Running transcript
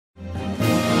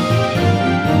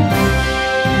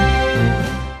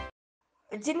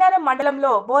జిన్నారం మండలంలో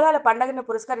బోనాల పండుగను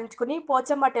పురస్కరించుకుని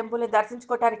పోచమ్మ టెంపుల్ ని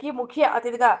దర్శించుకోవడానికి ముఖ్య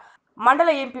అతిథిగా మండల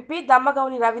ఎంపీపీ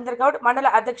దమ్మగౌని రవీంద్ర గౌడ్, మండల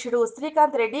అధ్యక్షుడు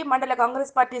శ్రీకాంత్ రెడ్డి, మండల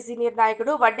కాంగ్రెస్ పార్టీ సీనియర్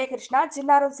నాయకుడు వడ్డే కృష్ణ,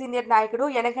 జిన్నారం సీనియర్ నాయకుడు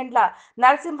యనగండ్ల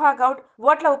నరసింహ గౌడ్,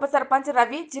 ఓట్ల ఉప సర్పంచ్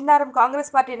రవి, జిన్నారం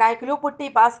కాంగ్రెస్ పార్టీ నాయకులు పుట్టి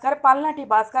భాస్కర్, పల్నాటి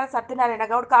భాస్కర్, సత్యనారాయణ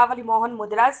గౌడ్, కావలి మోహన్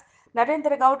ముదిరాజ్,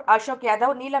 నరేంద్ర గౌడ్, అశోక్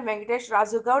యాదవ్, నీలం వెంకటేష్,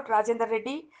 రాజు గౌడ్, రాజేందర్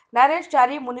రెడ్డి, నరేష్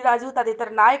చారి, మునిరాజు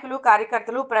తదితర నాయకులు,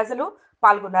 కార్యకర్తలు, ప్రజలు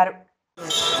పాల్గొన్నారు.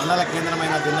 మండల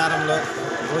కేంద్రమైన జిన్నారంలో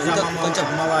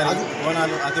అమ్మవారి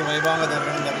బోనాలు అతి వైభవంగా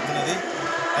జరగడం జరుగుతున్నది.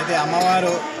 అయితే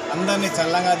అమ్మవారు అందరినీ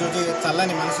చల్లంగా చూసి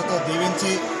చల్లని మనసుతో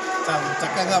దీవించి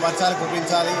చక్కగా వర్షాలు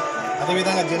కురిపించాలి,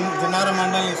 అదేవిధంగా జిన్నారం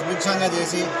మండలిని సుభిక్షంగా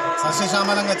చేసి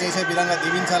సస్యశ్యామలంగా చేసే విధంగా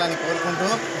దీవించాలని కోరుకుంటూ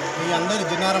ఈ అందరి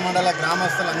జిన్నారం మండల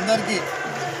గ్రామస్తులందరికీ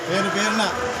పేరు పేరున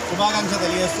శుభాకాంక్ష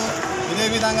తెలియజేస్తూ ఇదే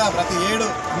విధంగా ప్రతి ఏడు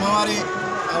అమ్మవారి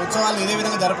ఉత్సవాలు ఇదే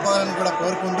విధంగా జరుపుకోవాలని కూడా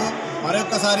కోరుకుంటూ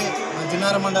మరొకసారి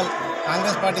జిన్నారం మండల్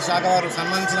కాంగ్రెస్ పార్టీ శాఖ వారు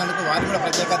సన్మానించినందుకు వారికి కూడా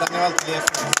ప్రత్యేక ధన్యవాదాలు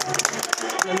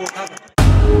తెలియజేస్తున్నాను.